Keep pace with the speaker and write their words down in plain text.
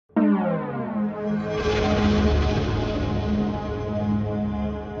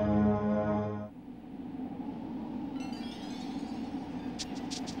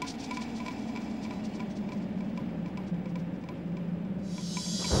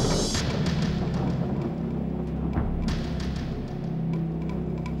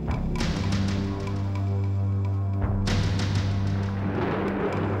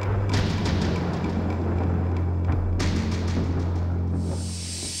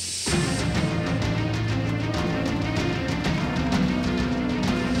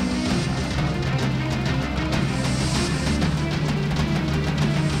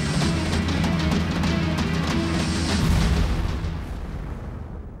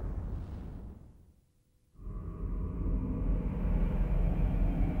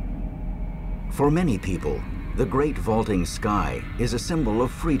For many people, the great vaulting sky is a symbol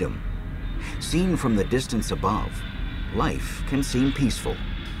of freedom. Seen from the distance above, life can seem peaceful.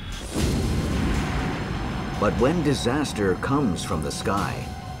 But when disaster comes from the sky,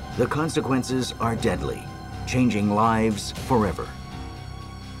 the consequences are deadly, changing lives forever.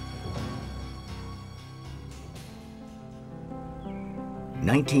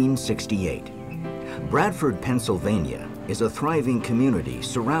 (1968). Bradford, Pennsylvania is a thriving community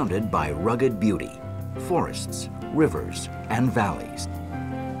surrounded by rugged beauty, forests, rivers, and valleys.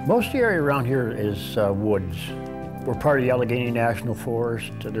 Most of the area around here is woods. We're part of the Allegheny National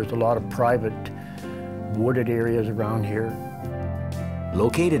Forest. There's a lot of private wooded areas around here.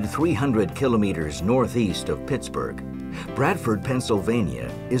 Located 300 kilometers northeast of Pittsburgh, Bradford, Pennsylvania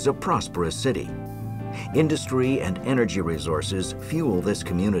is a prosperous city. Industry and energy resources fuel this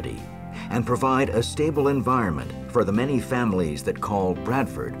community and provide a stable environment for the many families that call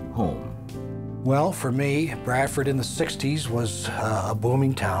Bradford home. Well, for me, Bradford in the 60s was a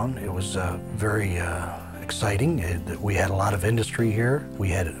booming town. It was very exciting. We had a lot of industry here. We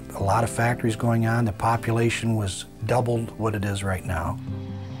had a lot of factories going on. The population was doubled what it is right now.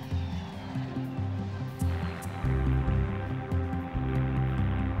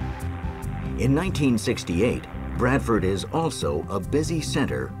 In 1968, Bradford is also a busy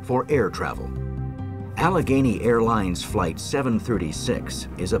center for air travel. Allegheny Airlines Flight 736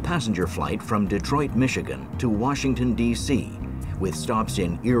 is a passenger flight from Detroit, Michigan to Washington, D.C., with stops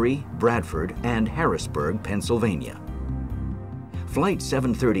in Erie, Bradford, and Harrisburg, Pennsylvania. Flight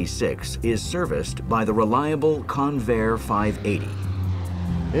 736 is serviced by the reliable Convair 580.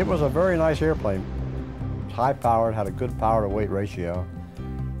 It was a very nice airplane. It was high-powered, had a good power-to-weight ratio.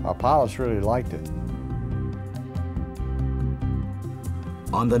 Our pilots really liked it.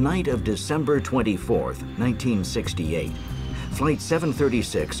 On the night of December 24th, 1968, Flight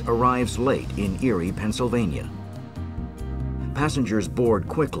 736 arrives late in Erie, Pennsylvania. Passengers board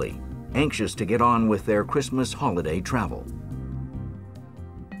quickly, anxious to get on with their Christmas holiday travel.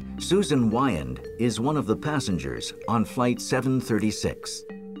 Susan Wyand is one of the passengers on Flight 736.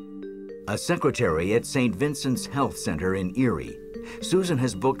 A secretary at St. Vincent's Health Center in Erie, Susan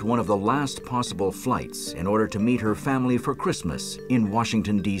has booked one of the last possible flights in order to meet her family for Christmas in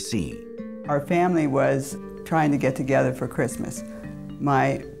Washington, D.C. Our family was trying to get together for Christmas.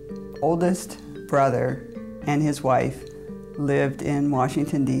 My oldest brother and his wife lived in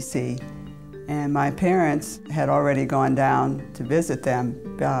Washington, D.C., and my parents had already gone down to visit them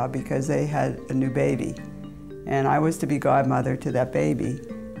because they had a new baby. And I was to be godmother to that baby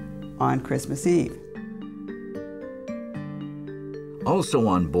on Christmas Eve. Also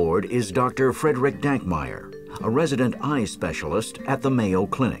on board is Dr. Frederick Dankmeyer, a resident eye specialist at the Mayo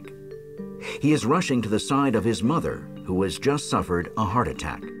Clinic. He is rushing to the side of his mother, who has just suffered a heart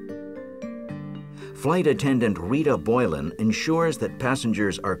attack. Flight attendant Rita Boylan ensures that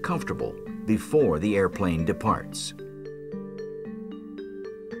passengers are comfortable before the airplane departs.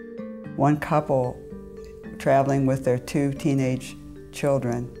 One couple traveling with their 2 teenage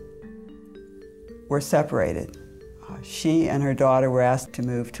children were separated. She and her daughter were asked to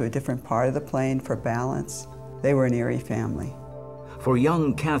move to a different part of the plane for balance. They were an Erie family. For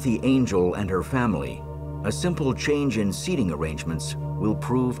young Kathy Angel and her family, a simple change in seating arrangements will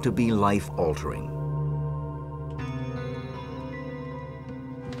prove to be life-altering.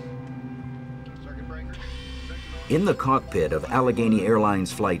 In the cockpit of Allegheny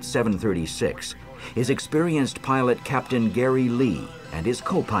Airlines Flight 736 is experienced pilot Captain Gary Lee and his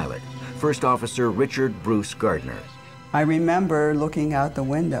co-pilot, First Officer Richard Bruce Gardner. I remember looking out the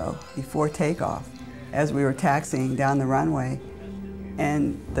window before takeoff as we were taxiing down the runway,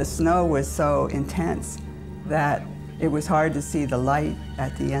 and the snow was so intense that it was hard to see the light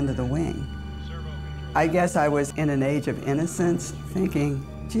at the end of the wing. I guess I was in an age of innocence thinking,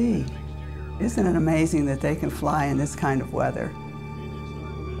 gee, isn't it amazing that they can fly in this kind of weather?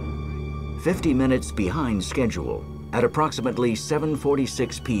 50 minutes behind schedule, at approximately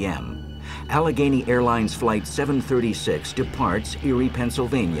 7:46 p.m., Allegheny Airlines Flight 736 departs Erie,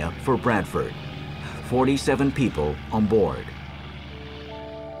 Pennsylvania for Bradford. 47 people on board.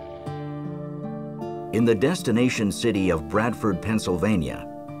 In the destination city of Bradford, Pennsylvania,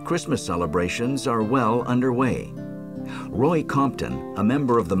 Christmas celebrations are well underway. Roy Compton, a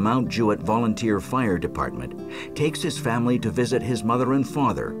member of the Mount Jewett Volunteer Fire Department, takes his family to visit his mother and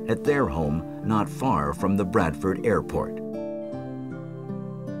father at their home not far from the Bradford airport.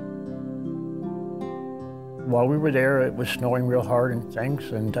 While we were there, it was snowing real hard and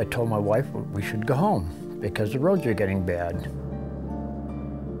things, and I told my wife we should go home because the roads are getting bad.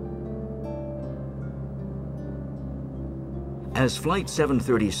 As Flight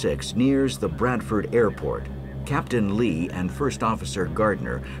 736 nears the Bradford airport, Captain Lee and First Officer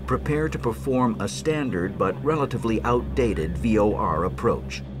Gardner prepare to perform a standard but relatively outdated VOR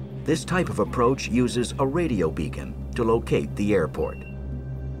approach. This type of approach uses a radio beacon to locate the airport.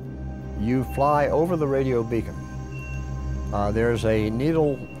 You fly over the radio beacon. There's a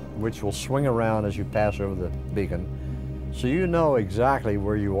needle which will swing around as you pass over the beacon, so you know exactly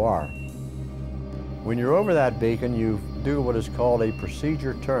where you are. When you're over that beacon, you do what is called a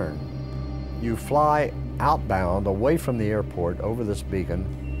procedure turn. You fly outbound away from the airport over this beacon,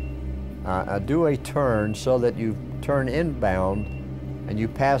 do a turn so that you turn inbound and you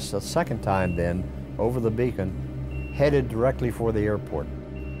pass a second time then over the beacon, headed directly for the airport.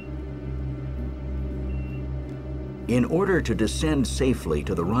 In order to descend safely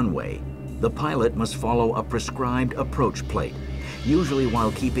to the runway, the pilot must follow a prescribed approach plate, usually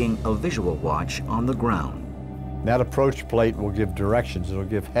while keeping a visual watch on the ground. That approach plate will give directions. It'll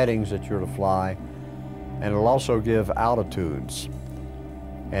give headings that you're to fly, and it'll also give altitudes.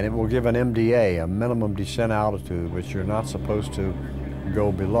 And it will give an MDA, a minimum descent altitude, which you're not supposed to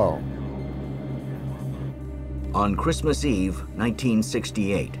go below. On Christmas Eve,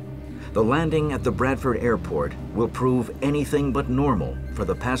 1968, the landing at the Bradford airport will prove anything but normal for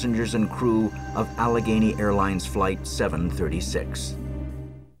the passengers and crew of Allegheny Airlines Flight 736.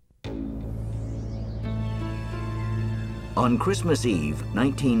 On Christmas Eve,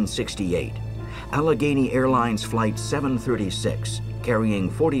 1968, Allegheny Airlines Flight 736, carrying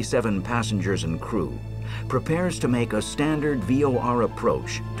 47 passengers and crew, prepares to make a standard VOR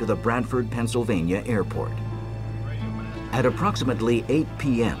approach to the Bradford, Pennsylvania airport. At approximately 8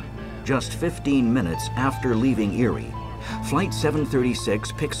 p.m., just 15 minutes after leaving Erie, Flight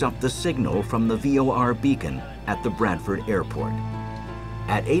 736 picks up the signal from the VOR beacon at the Bradford airport.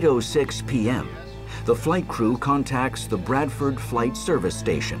 At 8:06 p.m., the flight crew contacts the Bradford Flight Service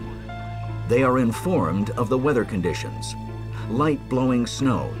Station. They are informed of the weather conditions: light blowing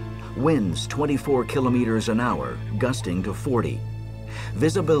snow, winds 24 kilometers an hour, gusting to 40.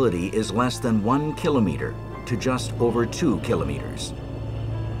 Visibility is less than 1 kilometer to just over 2 kilometers.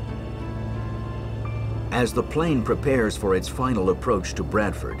 As the plane prepares for its final approach to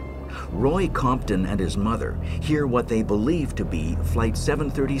Bradford, Roy Compton and his mother hear what they believe to be Flight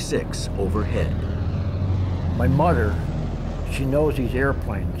 736 overhead. My mother, she knows these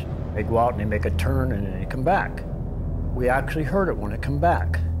airplanes. They go out and they make a turn and then they come back. We actually heard it when it come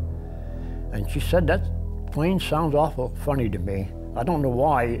back. And she said, that plane sounds awful funny to me. I don't know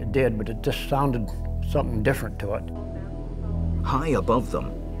why it did, but it just sounded something different to it. High above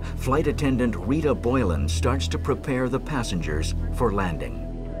them, flight attendant Rita Boylan starts to prepare the passengers for landing.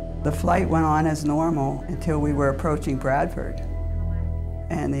 The flight went on as normal until we were approaching Bradford.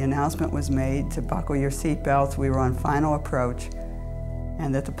 And the announcement was made to buckle your seatbelts. We were on final approach,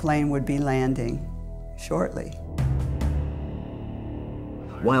 and that the plane would be landing shortly.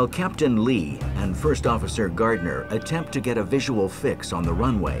 While Captain Lee and First Officer Gardner attempt to get a visual fix on the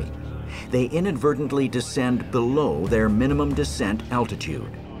runway, they inadvertently descend below their minimum descent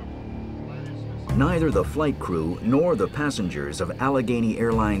altitude. Neither the flight crew nor the passengers of Allegheny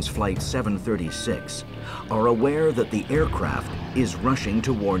Airlines Flight 736 are aware that the aircraft is rushing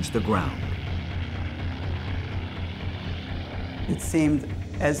towards the ground. It seemed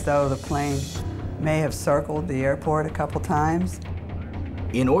as though the plane may have circled the airport a couple times.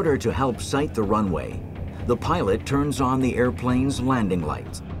 In order to help sight the runway, the pilot turns on the airplane's landing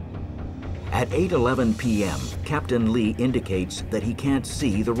lights. At 8:11 p.m., Captain Lee indicates that he can't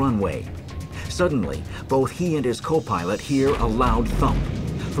see the runway. Suddenly, both he and his co-pilot hear a loud thump.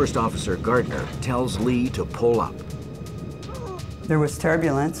 First Officer Gardner tells Lee to pull up. There was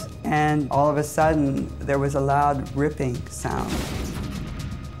turbulence, and all of a sudden, there was a loud ripping sound.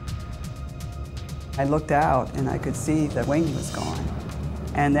 I looked out, and I could see the wing was gone.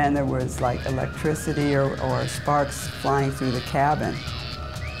 And then there was like electricity or sparks flying through the cabin.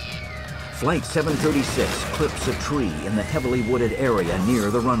 Flight 736 clips a tree in the heavily wooded area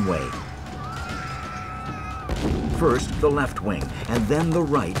near the runway. First, the left wing, and then the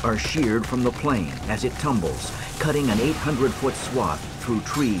right are sheared from the plane as it tumbles, cutting an 800-foot swath through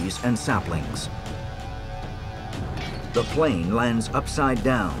trees and saplings. The plane lands upside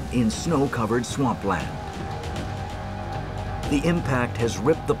down in snow-covered swampland. The impact has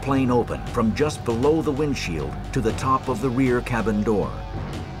ripped the plane open from just below the windshield to the top of the rear cabin door.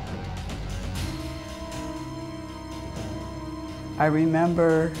 I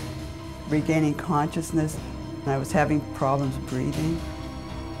remember regaining consciousness. I was having problems breathing,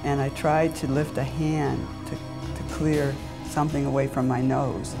 and I tried to lift a hand to clear something away from my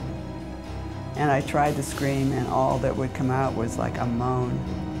nose. And I tried to scream, and all that would come out was like a moan.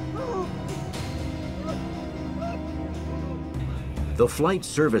 The flight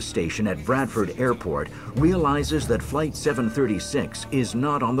service station at Bradford Airport realizes that Flight 736 is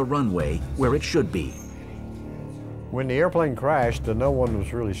not on the runway where it should be. When the airplane crashed, no one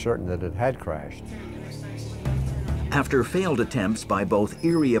was really certain that it had crashed. After failed attempts by both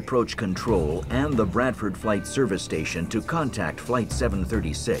Erie Approach Control and the Bradford Flight Service Station to contact Flight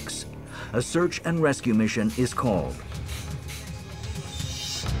 736, a search and rescue mission is called.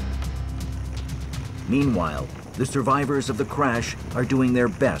 Meanwhile, the survivors of the crash are doing their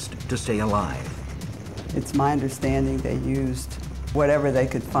best to stay alive. It's my understanding they used whatever they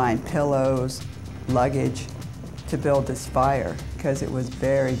could find, pillows, luggage, to build this fire because it was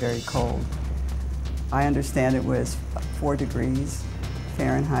very, very cold. I understand it was 4 degrees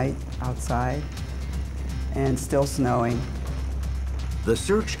Fahrenheit outside and still snowing. The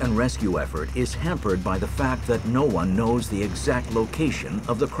search and rescue effort is hampered by the fact that no one knows the exact location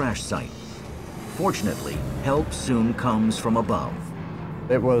of the crash site. Fortunately, help soon comes from above.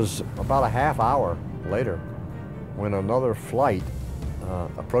 It was about a half hour later when another flight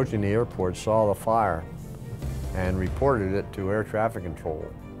approaching the airport saw the fire and reported it to air traffic control.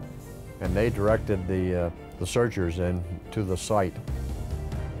 And they directed the searchers in to the site.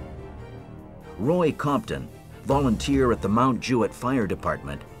 Roy Compton, volunteer at the Mount Jewett Fire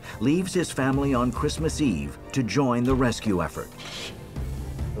Department, leaves his family on Christmas Eve to join the rescue effort.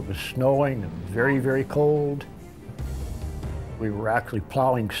 It was snowing and very, very cold. We were actually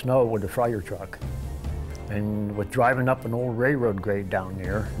plowing snow with a fire truck. And was driving up an old railroad grade down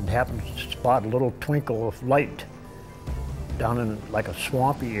there and happened to spot a little twinkle of light down in like a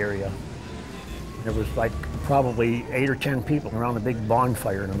swampy area. There was like probably 8 or 10 people around a big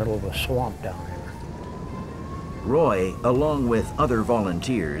bonfire in the middle of a swamp down there. Roy, along with other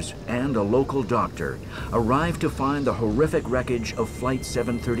volunteers and a local doctor, arrived to find the horrific wreckage of Flight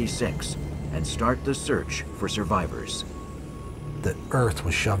 736 and start the search for survivors. The earth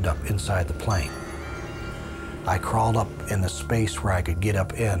was shoved up inside the plane. I crawled up in the space where I could get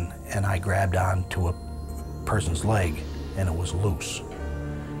up in, and I grabbed onto a person's leg, and it was loose.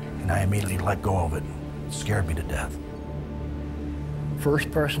 And I immediately let go of it. It scared me to death.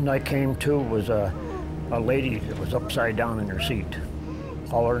 First person I came to was a lady that was upside down in her seat,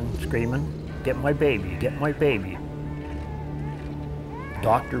 hollering, screaming, "Get my baby, get my baby."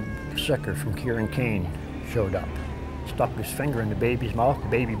 Dr. Sicker from Kieran Kane showed up, stuck his finger in the baby's mouth, the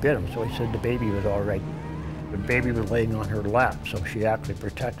baby bit him, so he said the baby was all right. The baby was laying on her lap, so she actually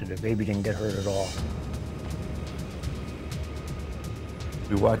protected it. The baby didn't get hurt at all.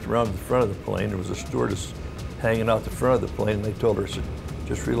 We walked around to the front of the plane. There was a stewardess hanging out the front of the plane, and they told her, said,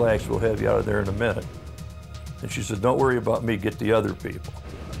 "Just relax, we'll have you out of there in a minute." And she said, "Don't worry about me, get the other people."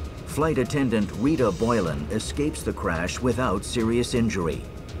 Flight attendant Rita Boylan escapes the crash without serious injury.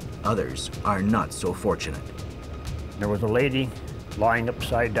 Others are not so fortunate. There was a lady lying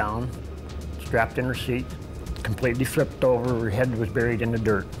upside down, strapped in her seat, completely flipped over, her head was buried in the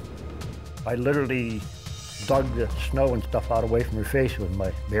dirt. I literally dug the snow and stuff out away from her face with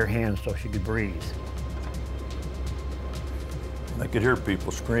my bare hands so she could breathe. I could hear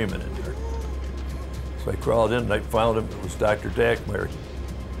people screaming in there. So I crawled in and I found him. It was Dr. Dackmeyer.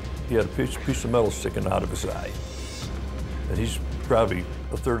 He had a piece of metal sticking out of his eye. And he's probably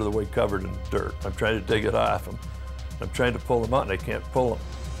a third of the way covered in dirt. I'm trying to dig it off him. I'm trying to pull him out and I can't pull him.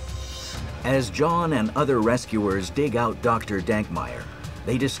 As John and other rescuers dig out Dr. Dankmeyer,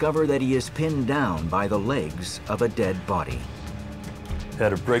 they discover that he is pinned down by the legs of a dead body. Had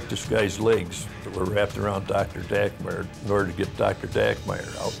to break this guy's legs that were wrapped around Dr. Dackmeyer in order to get Dr.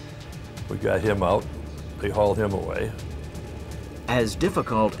 Dackmeyer out. We got him out. They hauled him away. As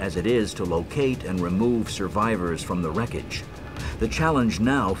difficult as it is to locate and remove survivors from the wreckage, the challenge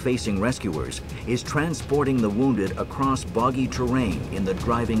now facing rescuers is transporting the wounded across boggy terrain in the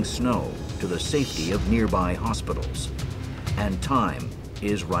driving snow to the safety of nearby hospitals. And time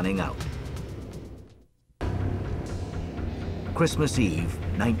is running out. Christmas Eve,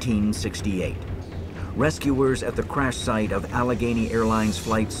 1968. Rescuers at the crash site of Allegheny Airlines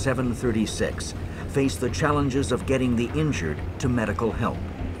Flight 736 face the challenges of getting the injured to medical help.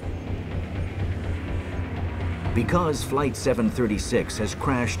 Because Flight 736 has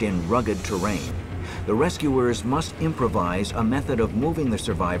crashed in rugged terrain, the rescuers must improvise a method of moving the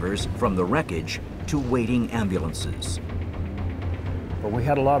survivors from the wreckage to waiting ambulances. But we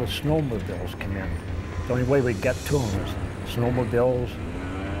had a lot of snowmobiles come in. The only way we'd get to them was snowmobiles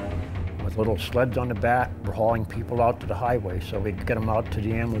with little sleds on the back. We're hauling people out to the highway so we'd get them out to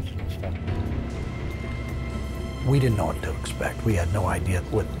the ambulances and stuff. We didn't know what to expect. We had no idea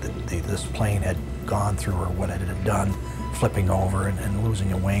what this plane had gone through or what it had done, flipping over and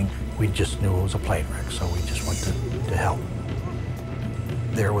losing a wing. We just knew it was a plane wreck, so we just went to help.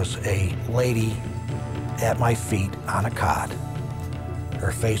 There was a lady at my feet on a cot.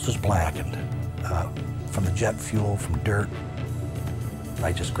 Her face was blackened from the jet fuel, from dirt.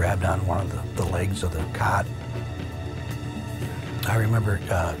 I just grabbed on one of the legs of the cot. I remember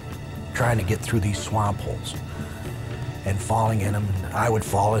trying to get through these swamp holes and falling in them. And I would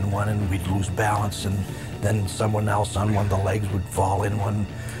fall in one and we'd lose balance, and then someone else on one of the legs would fall in one.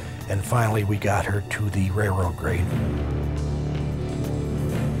 And finally we got her to the railroad grade.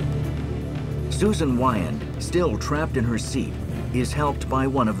 Susan Wyand, still trapped in her seat, is helped by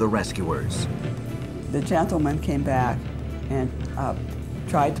one of the rescuers. The gentleman came back and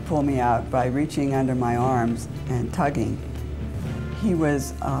tried to pull me out by reaching under my arms and tugging. He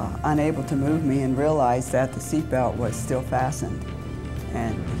was unable to move me and realized that the seatbelt was still fastened.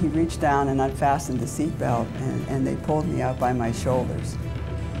 And he reached down and unfastened the seatbelt, and they pulled me out by my shoulders.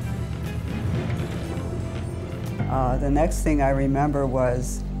 The next thing I remember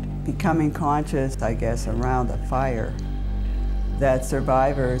was becoming conscious, I guess, around a fire that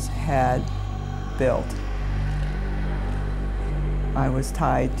survivors had built. I was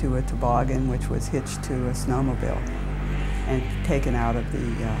tied to a toboggan which was hitched to a snowmobile and taken out of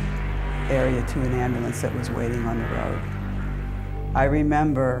the area to an ambulance that was waiting on the road. I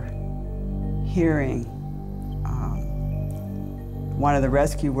remember hearing one of the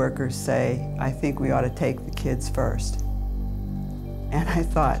rescue workers say, "I think we ought to take the kids first." And I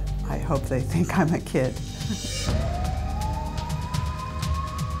thought, I hope they think I'm a kid.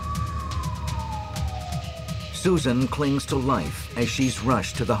 Susan clings to life as she's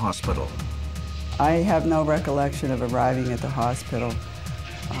rushed to the hospital. I have no recollection of arriving at the hospital.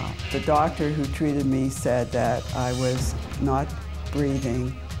 The doctor who treated me said that I was not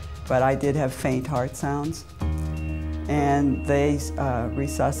breathing, but I did have faint heart sounds, and they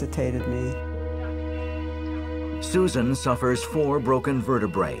resuscitated me. Susan suffers 4 broken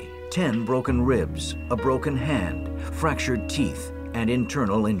vertebrae, 10 broken ribs, a broken hand, fractured teeth, and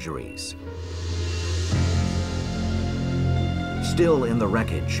internal injuries. Still in the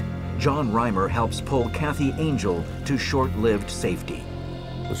wreckage, John Reimer helps pull Kathy Angel to short-lived safety.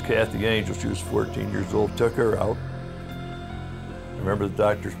 It was Kathy Angel. She was 14 years old, took her out. I remember the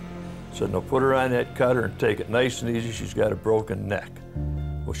doctor said, "No, put her on that cutter and take it nice and easy. She's got a broken neck."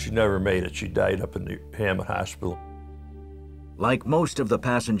 Well, she never made it. She died up in the Hammond Hospital. Like most of the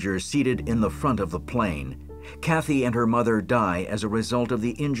passengers seated in the front of the plane, Kathy and her mother die as a result of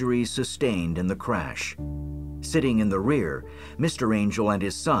the injuries sustained in the crash. Sitting in the rear, Mr. Angel and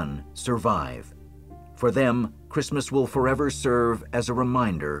his son survive. For them, Christmas will forever serve as a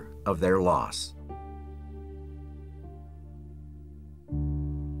reminder of their loss.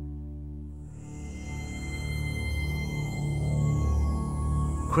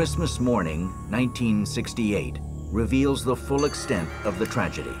 Christmas morning, 1968, reveals the full extent of the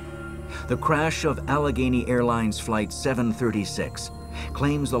tragedy. The crash of Allegheny Airlines Flight 736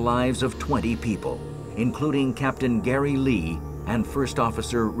 claims the lives of 20 people, including Captain Gary Lee and First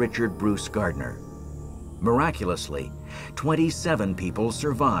Officer Richard Bruce Gardner. Miraculously, 27 people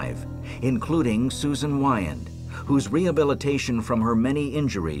survive, including Susan Wyand, whose rehabilitation from her many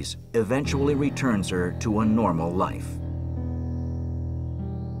injuries eventually returns her to a normal life.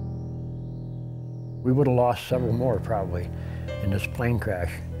 We would have lost several more probably in this plane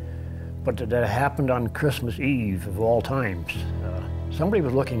crash. But that happened on Christmas Eve of all times. Somebody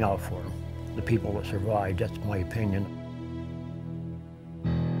was looking out for them, the people that survived, that's my opinion.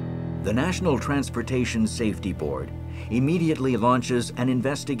 The National Transportation Safety Board immediately launches an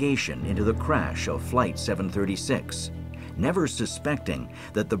investigation into the crash of Flight 736, never suspecting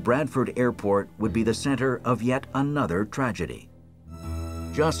that the Bradford Airport would be the center of yet another tragedy.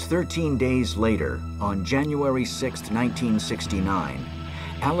 Just 13 days later, on January 6, 1969,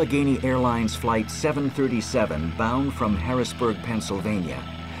 Allegheny Airlines Flight 737, bound from Harrisburg, Pennsylvania,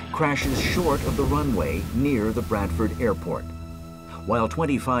 crashes short of the runway near the Bradford Airport. While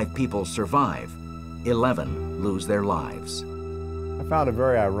 25 people survive, 11 lose their lives. I found it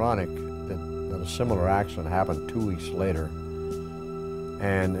very ironic that a similar accident happened 2 weeks later,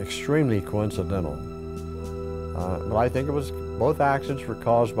 and extremely coincidental. But I think both accidents were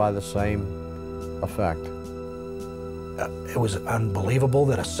caused by the same effect. It was unbelievable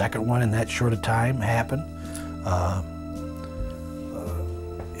that a second one in that short a time happened.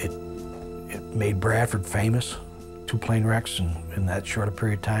 It made Bradford famous, 2 plane wrecks in that short a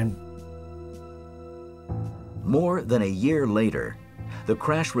period of time. More than a year later, the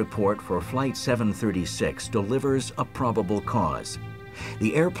crash report for Flight 736 delivers a probable cause.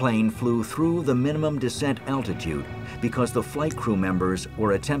 The airplane flew through the minimum descent altitude because the flight crew members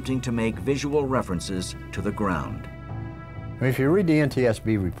were attempting to make visual references to the ground. I mean, if you read the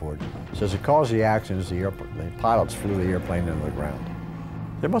NTSB report, it says the cause of the accident is the pilots flew the airplane into the ground.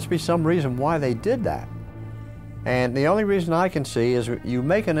 There must be some reason why they did that. And the only reason I can see is you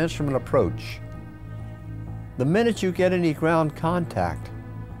make an instrument approach. The minute you get any ground contact,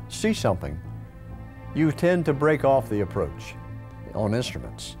 see something, you tend to break off the approach on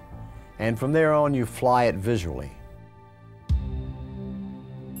instruments. And from there on, you fly it visually.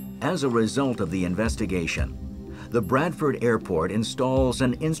 As a result of the investigation, the Bradford Airport installs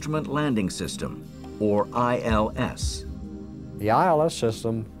an Instrument Landing System, or ILS. The ILS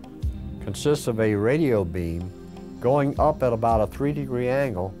system consists of a radio beam going up at about a 3-degree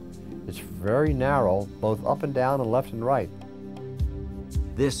angle. It's very narrow, both up and down and left and right.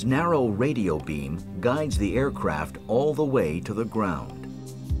 This narrow radio beam guides the aircraft all the way to the ground.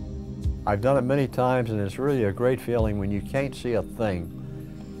 I've done it many times, and it's really a great feeling when you can't see a thing,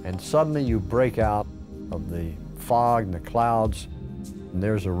 and suddenly you break out of the fog and the clouds, and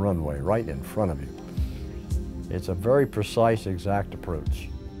there's a runway right in front of you. It's a very precise, exact approach.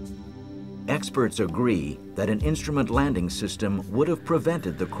 Experts agree that an instrument landing system would have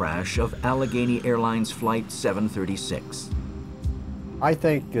prevented the crash of Allegheny Airlines Flight 736. I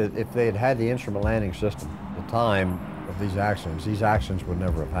think that if they had had the instrument landing system at the time of these accidents would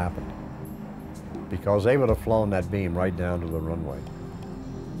never have happened, because they would have flown that beam right down to the runway,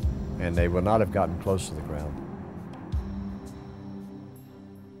 and they would not have gotten close to the ground.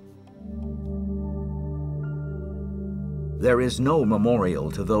 There is no memorial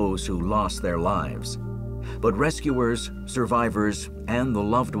to those who lost their lives, but rescuers, survivors, and the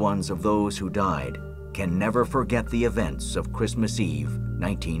loved ones of those who died can never forget the events of Christmas Eve,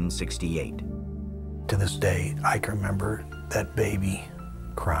 1968. To this day, I can remember that baby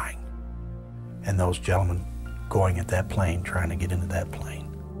crying and those gentlemen going at that plane, trying to get into that plane.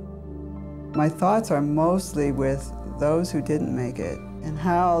 My thoughts are mostly with those who didn't make it, and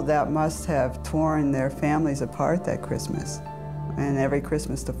how that must have torn their families apart that Christmas and every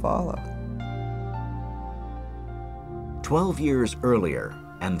Christmas to follow. 12 years earlier,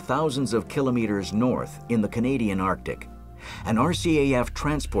 and thousands of kilometers north in the Canadian Arctic, an RCAF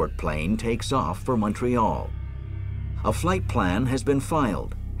transport plane takes off for Montreal. A flight plan has been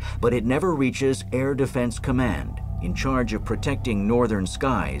filed, but it never reaches Air Defense Command, in charge of protecting northern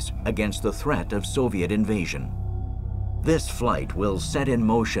skies against the threat of Soviet invasion. This flight will set in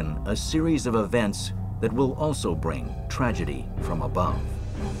motion a series of events that will also bring tragedy from above.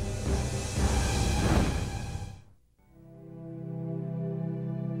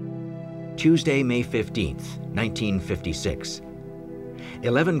 Tuesday, May 15th, 1956.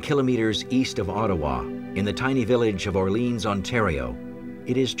 11 kilometers east of Ottawa, in the tiny village of Orleans, Ontario,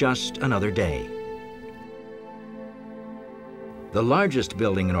 it is just another day. The largest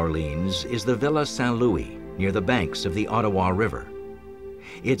building in Orleans is the Villa Saint-Louis, near the banks of the Ottawa River.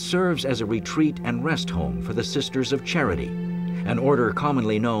 It serves as a retreat and rest home for the Sisters of Charity, an order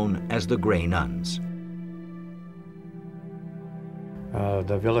commonly known as the Grey Nuns.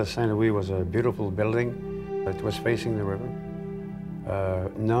 The Villa Saint-Louis was a beautiful building. It was facing the river.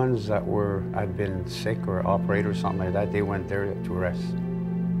 Nuns that had been sick or operated or something like that, they went there to rest.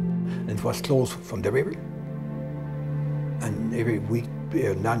 It was close from the river. And every week,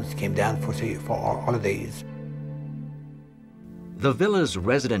 nuns came down for holidays. The villa's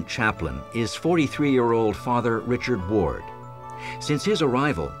resident chaplain is 43-year-old Father Richard Ward. Since his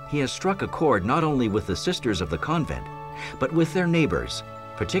arrival, he has struck a chord not only with the sisters of the convent, but with their neighbors,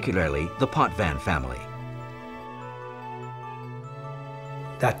 particularly the Potvin family.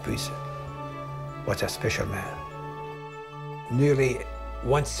 That priest was a special man. Nearly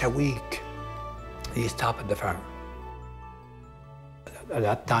once a week, he stopped at the farm. At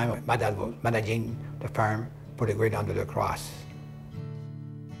that time, my dad was managing the farm, putting grain under the cross.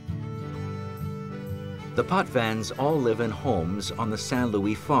 The Potvins all live in homes on the Saint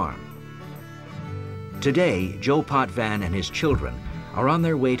Louis farm. Today, Joe Potvin and his children are on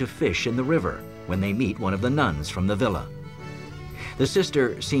their way to fish in the river when they meet one of the nuns from the villa. The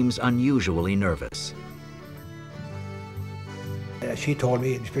sister seems unusually nervous. She told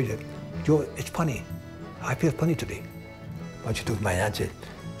me in spirit, Joe, it's funny. I feel funny today. But she took my hand and said,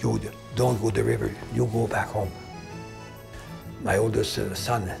 Joe, don't go to the river, you go back home. My oldest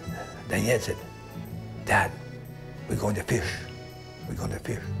son, Daniel, said, Dad, we're going to fish. We're going to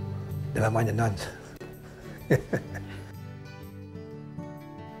fish. Never mind the nuns.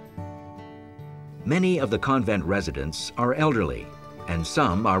 Many of the convent residents are elderly, and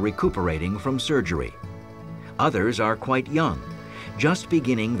some are recuperating from surgery. Others are quite young, just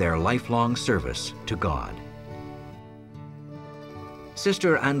beginning their lifelong service to God.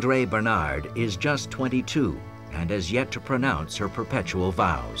 Sister Andrée Bernard is just 22 and has yet to pronounce her perpetual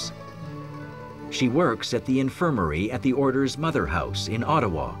vows. She works at the infirmary at the Order's Mother House in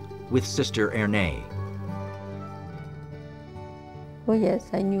Ottawa with Sister Ernée. Oh yes,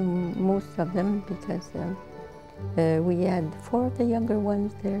 I knew most of them because we had 4 of the younger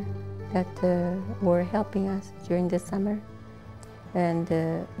ones there that were helping us during the summer. And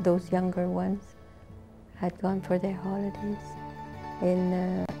those younger ones had gone for their holidays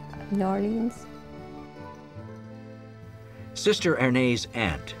in New Orleans. Sister Ernée's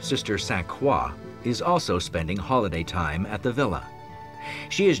aunt, Sister Sainte Croix, is also spending holiday time at the villa.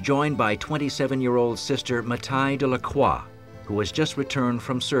 She is joined by 27-year-old Sister Mathilde de la Croix, who has just returned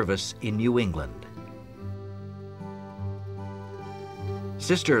from service in New England.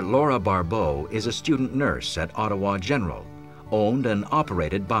 Sister Laura Barbeau is a student nurse at Ottawa General, owned and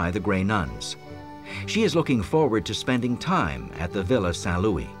operated by the Grey Nuns. She is looking forward to spending time at the Villa Saint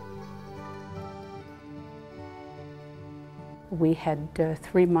Louis. We had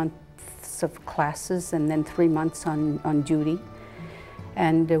 3 months of classes and then 3 months on duty.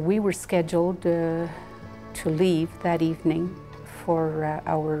 And we were scheduled to leave that evening for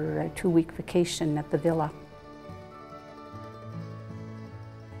our 2-week vacation at the villa.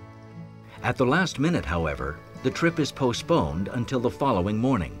 At the last minute, however, the trip is postponed until the following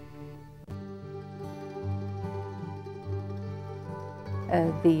morning.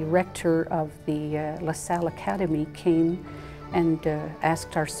 The rector of the La Salle Academy came and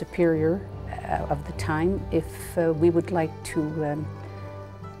asked our superior of the time if we would like to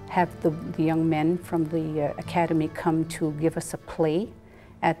have the young men from the academy come to give us a play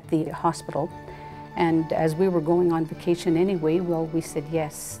at the hospital. And as we were going on vacation anyway, well, we said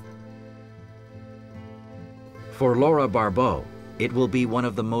yes. For Laura Barbeau, it will be one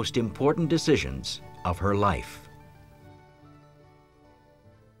of the most important decisions of her life.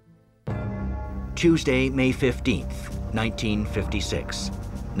 Tuesday, May 15th, 1956,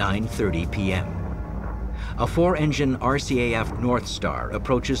 9:30 p.m. A 4-engine RCAF North Star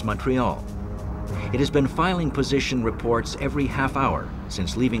approaches Montreal. It has been filing position reports every half hour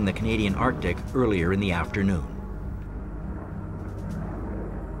since leaving the Canadian Arctic earlier in the afternoon.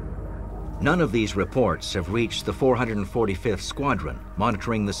 None of these reports have reached the 445th Squadron,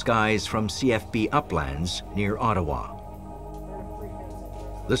 monitoring the skies from CFB uplands near Ottawa.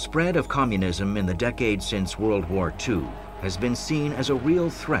 The spread of communism in the decades since World War II has been seen as a real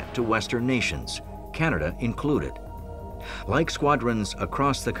threat to Western nations, Canada included. Like squadrons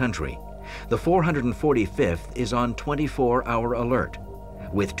across the country, the 445th is on 24-hour alert,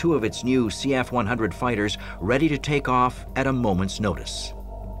 with 2 of its new CF-100 fighters ready to take off at a moment's notice.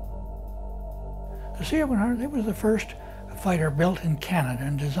 The CF-100, it was the first fighter built in Canada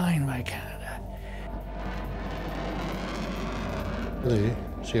and designed by Canada. The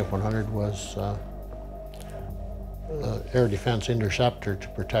CF-100 was air defense interceptor to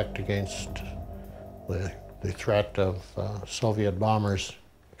protect against the threat of Soviet bombers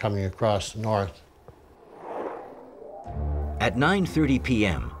coming across the north. At 9:30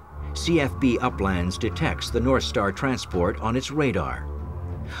 p.m., CFB Uplands detects the North Star transport on its radar.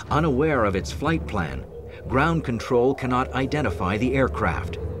 Unaware of its flight plan, ground control cannot identify the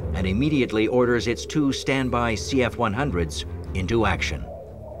aircraft and immediately orders its 2 standby CF-100s into action.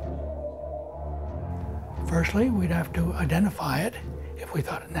 Firstly, we'd have to identify it if we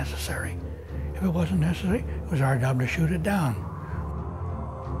thought it necessary. If it wasn't necessary, it was our job to shoot it down.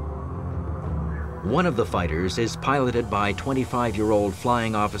 One of the fighters is piloted by 25-year-old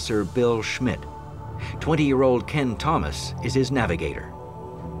flying officer Bill Schmidt. 20-year-old Ken Thomas is his navigator.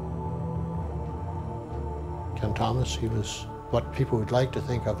 Ken Thomas, he was what people would like to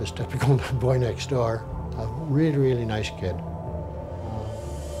think of as typical boy next door. A really, really nice kid.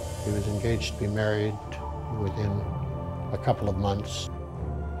 He was engaged to be married within a couple of months.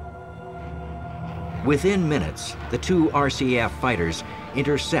 Within minutes, the 2 RCAF fighters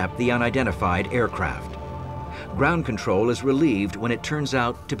intercept the unidentified aircraft. Ground control is relieved when it turns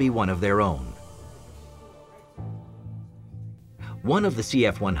out to be one of their own. One of the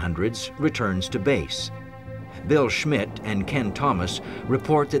CF-100s returns to base. Bill Schmidt and Ken Thomas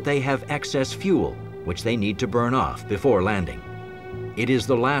report that they have excess fuel, which they need to burn off before landing. It is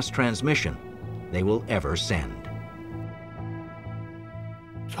the last transmission they will ever send.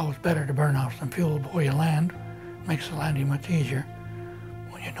 It's always better to burn off some fuel before you land. Makes the landing much easier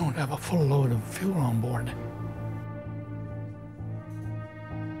when you don't have a full load of fuel on board.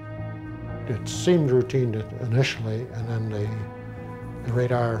 It seemed routine initially, and then the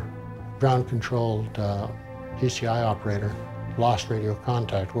radar ground-controlled DCI operator lost radio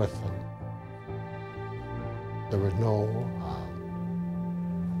contact with them. There was no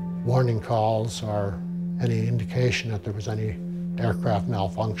warning calls or any indication that there was any aircraft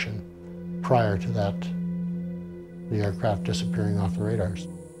malfunction prior to that, the aircraft disappearing off the radars.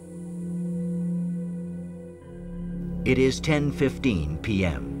 It is 10:15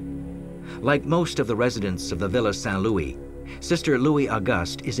 p.m. Like most of the residents of the Villa Saint-Louis, Sister Louis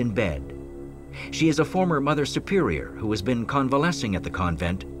Auguste is in bed. She is a former Mother Superior who has been convalescing at the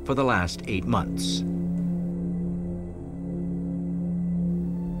convent for the last 8 months.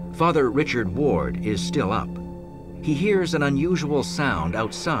 Father Richard Ward is still up. He hears an unusual sound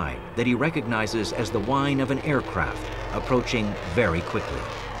outside that he recognizes as the whine of an aircraft approaching very quickly.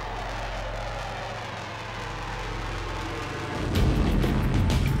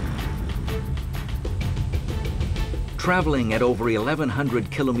 Traveling at over 1,100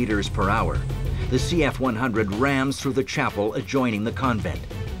 kilometers per hour, the CF-100 rams through the chapel adjoining the convent,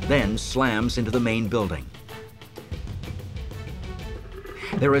 then slams into the main building.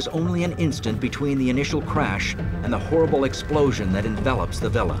 There is only an instant between the initial crash and the horrible explosion that envelops the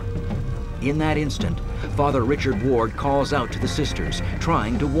villa. In that instant, Father Richard Ward calls out to the sisters,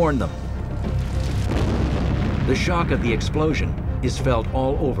 trying to warn them. The shock of the explosion is felt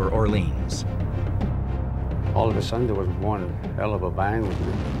all over Orleans. All of a sudden, there was one hell of a bang.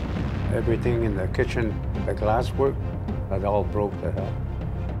 Everything in the kitchen, the glasswork, that all broke to hell.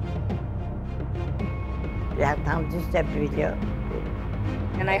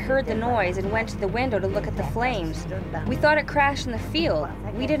 And I heard the noise and went to the window to look at the flames. We thought it crashed in the field.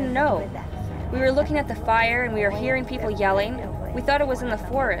 We didn't know. We were looking at the fire and we were hearing people yelling. We thought it was in the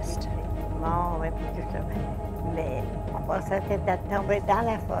forest.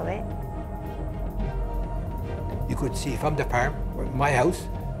 You could see from the farm, my house,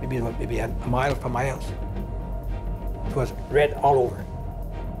 maybe a mile from my house. It was red all over.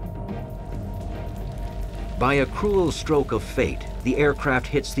 By a cruel stroke of fate, the aircraft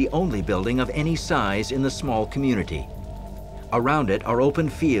hits the only building of any size in the small community. Around it are open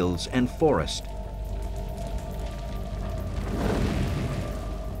fields and forest.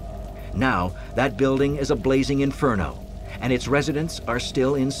 Now, that building is a blazing inferno, and its residents are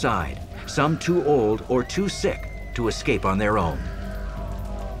still inside, some too old or too sick to escape on their own.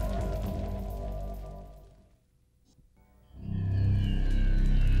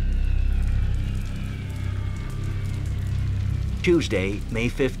 Tuesday, May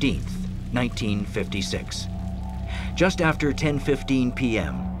 15th, 1956. Just after 10:15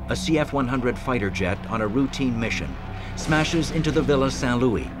 p.m., a CF-100 fighter jet on a routine mission smashes into the Villa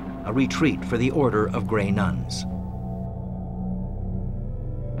Saint-Louis, a retreat for the Order of Grey Nuns.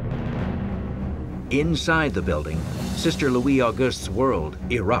 Inside the building, Sister Louis Auguste's world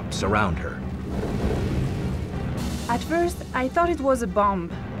erupts around her. At first, I thought it was a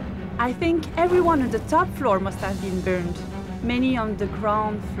bomb. I think everyone on the top floor must have been burned. Many on the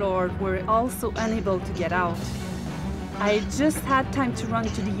ground floor were also unable to get out. I just had time to run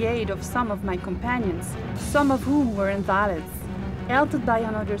to the aid of some of my companions, some of whom were invalids. Helped by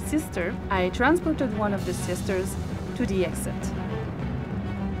another sister, I transported one of the sisters to the exit.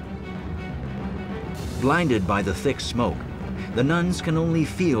 Blinded by the thick smoke, the nuns can only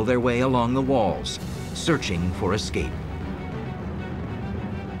feel their way along the walls, searching for escape.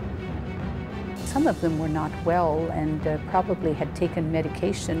 Some of them were not well and probably had taken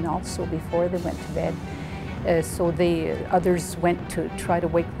medication also before they went to bed. So others went to try to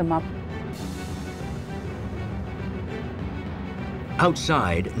wake them up.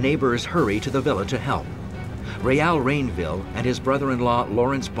 Outside, neighbors hurry to the villa to help. Real Rainville and his brother-in-law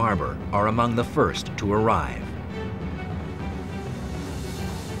Lawrence Barber are among the first to arrive.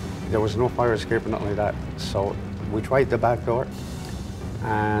 There was no fire escape or nothing like that, so we tried the back door,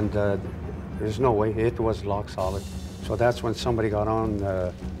 and there's no way, it was lock solid. So that's when somebody got on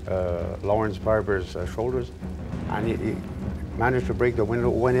Lawrence Barber's shoulders, and he managed to break the window,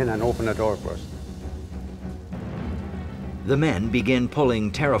 went in and opened the door for us. The men begin pulling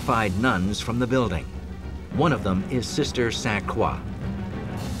terrified nuns from the building. One of them is Sister Saint Croix.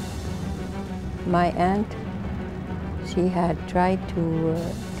 My aunt, she had tried to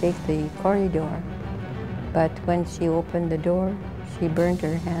take the corridor, but when she opened the door, she burned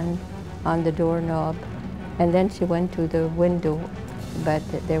her hand on the doorknob, and then she went to the window, but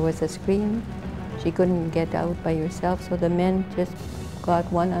there was a screen. She couldn't get out by herself, so the men just got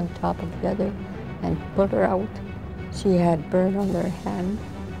one on top of the other and pulled her out. She had burn on her hand,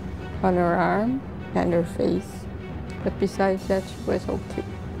 on her arm, and her face, but besides that, she was okay.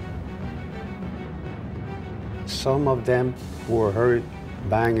 Some of them were heard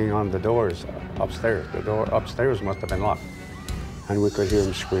banging on the doors upstairs. The door upstairs must have been locked, and we could hear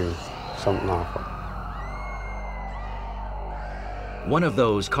them scream something awful. One of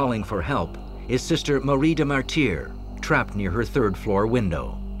those calling for help is Sister Marie de Martyr, trapped near her third-floor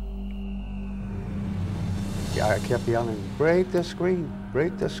window. Yeah, I kept yelling, break the screen,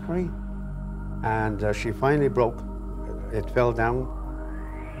 break the screen. And she finally broke. It fell down.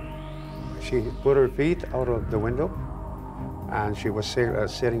 She put her feet out of the window, and she was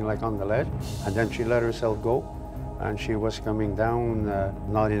sitting like on the ledge, and then she let herself go, and she was coming down,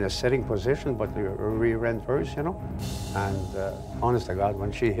 not in a sitting position, but her rear end first, you know. And honest to God,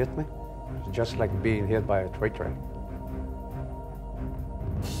 when she hit me, it was just like being hit by a freight train.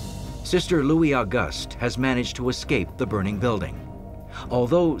 Sister Louis Auguste has managed to escape the burning building.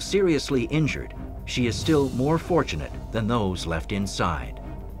 Although seriously injured, she is still more fortunate than those left inside.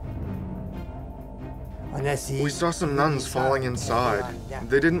 We saw some nuns falling inside.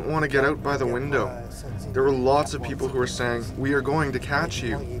 They didn't want to get out by the window. There were lots of people who were saying, "We are going to catch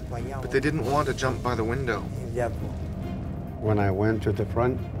you," but they didn't want to jump by the window. When I went to the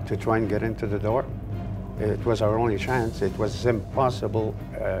front to try and get into the door, it was our only chance. It was impossible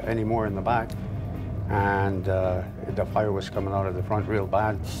anymore in the back. And the fire was coming out of the front real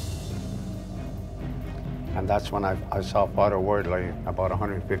bad. And that's when I saw Father Ward laying about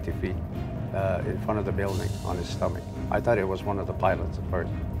 150 feet in front of the building on his stomach. I thought it was one of the pilots at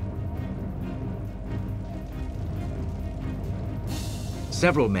first.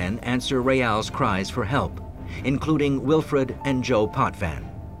 Several men answer Real's cries for help, including Wilfred and Joe Potvin.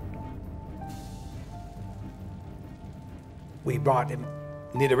 We brought him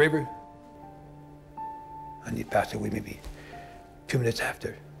near the river, and he passed away maybe 2 minutes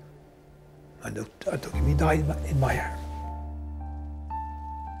after. And I took him, he died in my arm.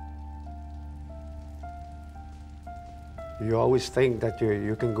 You always think that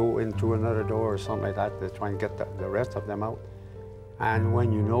you can go into another door or something like that to try and get the rest of them out. And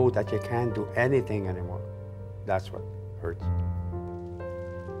when you know that you can't do anything anymore, that's what hurts.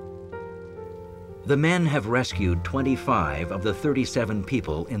 The men have rescued 25 of the 37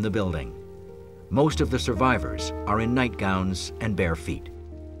 people in the building. Most of the survivors are in nightgowns and bare feet.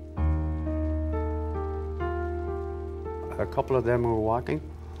 A couple of them were walking,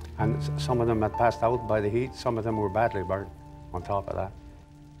 and some of them had passed out by the heat. Some of them were badly burned on top of that.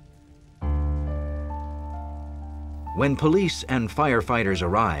 When police and firefighters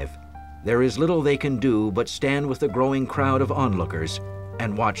arrive, there is little they can do but stand with the growing crowd of onlookers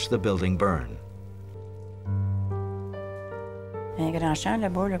and watch the building burn.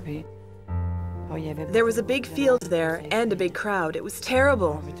 There was a big field there and a big crowd. It was very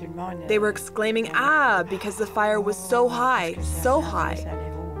They were exclaiming, "Ah," because the fire was so high,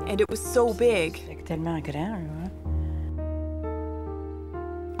 and it was so big.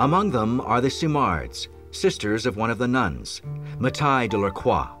 Among them are the Simards, sisters of one of the nuns, Mathilde de la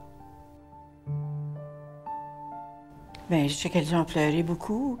Croix.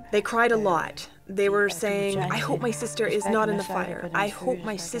 They cried a lot. They were saying, "I hope my sister is not in the fire. I hope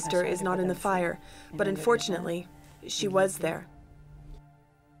my sister is not in the fire." But unfortunately, she was there.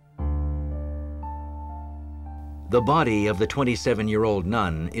 The body of the 27-year-old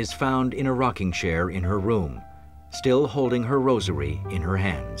nun is found in a rocking chair in her room, still holding her rosary in her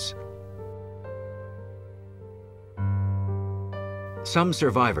hands. Some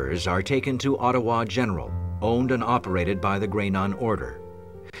survivors are taken to Ottawa General, owned and operated by the Grey Nun Order.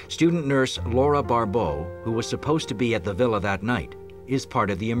 Student nurse Laura Barbeau, who was supposed to be at the villa that night, is part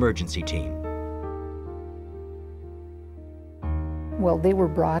of the emergency team. Well, they were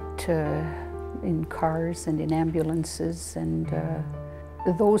brought in cars and in ambulances, and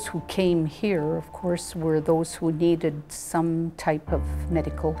those who came here, of course, were those who needed some type of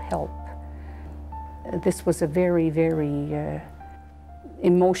medical help. This was a very, very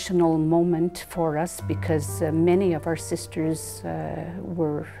emotional moment for us because many of our sisters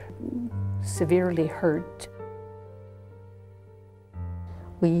were severely hurt.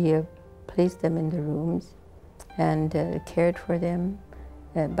 We placed them in the rooms and cared for them,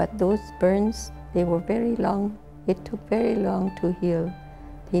 but those burns They were very long. It took very long to heal.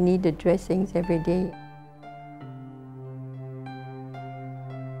 They needed dressings every day.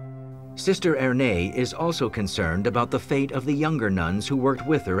 Sister Ernée is also concerned about the fate of the younger nuns who worked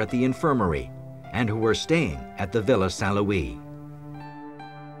with her at the infirmary and who were staying at the Villa Saint-Louis.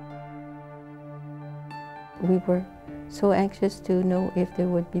 We were so anxious to know if they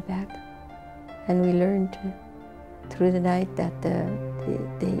would be back. And we learned through the night that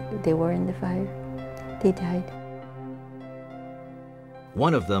they were in the fire. They died.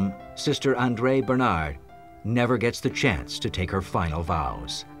 One of them, Sister Andrée Bernard, never gets the chance to take her final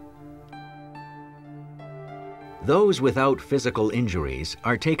vows. Those without physical injuries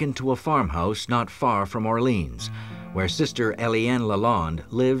are taken to a farmhouse not far from Orleans, where Sister Eliane Lalonde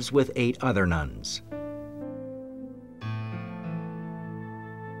lives with 8 other nuns.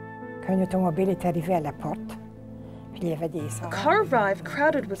 A car arrived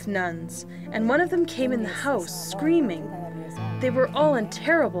crowded with nuns, and one of them came in the house screaming. They were all in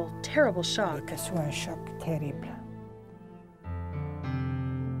terrible, terrible shock.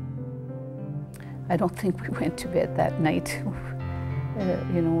 I don't think we went to bed that night.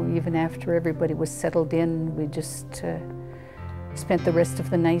 You know, even after everybody was settled in, we just spent the rest of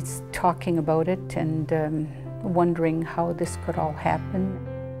the nights talking about it and wondering how this could all happen,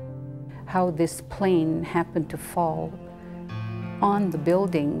 how this plane happened to fall on the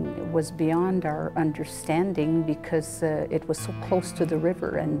building was beyond our understanding because it was so close to the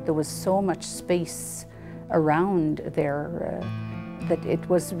river and there was so much space around there that it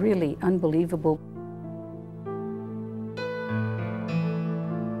was really unbelievable.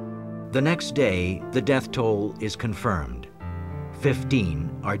 The next day, the death toll is confirmed.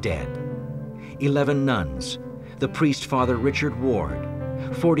 15 are dead. 11 nuns, the priest Father Richard Ward,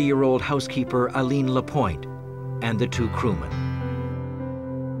 40-year-old housekeeper Aline Lapointe, and the 2 crewmen.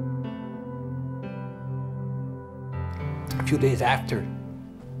 A few days after,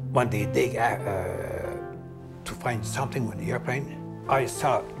 when they dig to find something with the airplane, I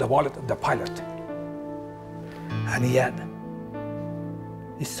saw the wallet of the pilot. And he had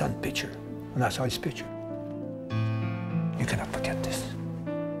his son's picture. When I saw his picture, you cannot forget this.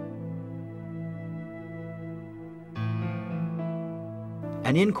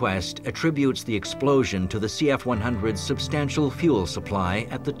 An inquest attributes the explosion to the CF-100's substantial fuel supply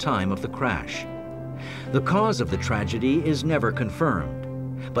at the time of the crash. The cause of the tragedy is never confirmed,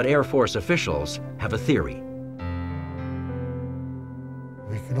 but Air Force officials have a theory.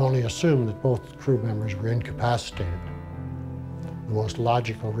 We can only assume that both crew members were incapacitated. The most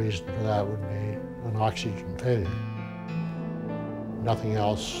logical reason for that would be an oxygen failure. Nothing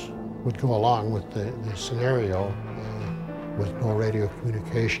else would go along with the scenario with no radio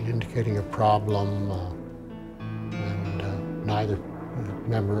communication indicating a problem and neither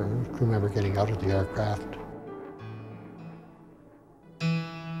crew member getting out of the aircraft.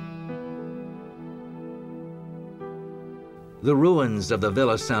 The ruins of the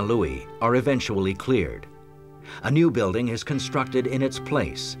Villa Saint-Louis are eventually cleared. A new building is constructed in its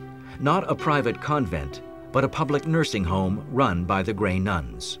place, not a private convent, but a public nursing home run by the Grey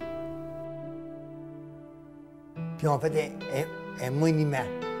Nuns.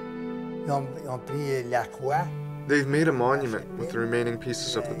 They've made a monument with the remaining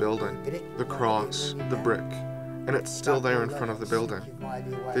pieces of the building, the cross, the brick, and it's still there in front of the building.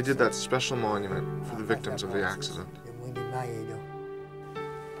 They did that special monument for the victims of the accident.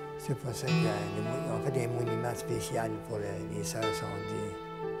 C'est pour ça qu'on fait des monuments spéciaux pour les sœurs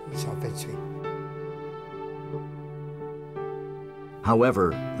qui sont fait tuer.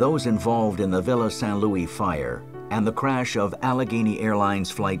 However, those involved in the Villa Saint-Louis fire and the crash of Allegheny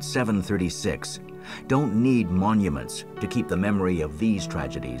Airlines Flight 736 don't need monuments to keep the memory of these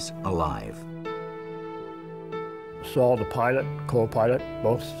tragedies alive. Saw the pilot, co-pilot,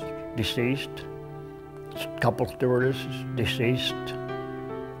 both deceased. Couple stewardesses deceased.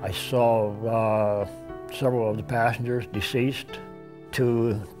 I saw several of the passengers deceased.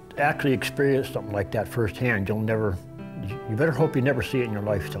 To actually experience something like that firsthand, you better hope you never see it in your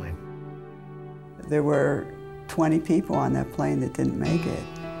lifetime. There were 20 people on that plane that didn't make it.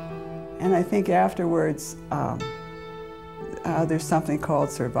 And I think afterwards, there's something called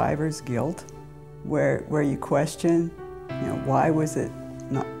survivor's guilt, where you question, why was it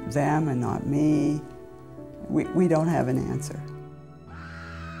not them and not me? We don't have an answer.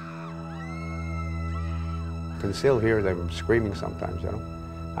 You can still hear them screaming sometimes,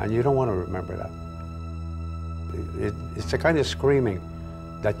 and you don't want to remember that. It's the kind of screaming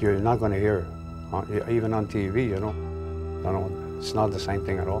that you're not going to hear, even on TV, It's not the same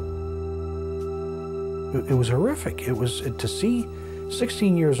thing at all. It was horrific. It was to see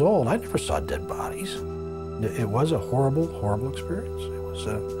 16 years old, I never saw dead bodies. It was a horrible, horrible experience. It was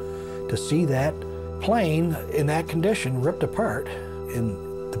to see that plane in that condition ripped apart,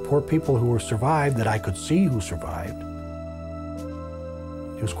 and the poor people who were survived, that I could see who survived.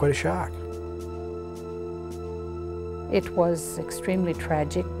 It was quite a shock. It was extremely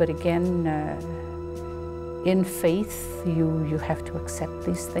tragic, but again, in faith, you have to accept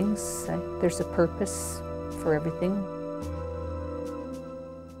these things. There's a purpose for everything.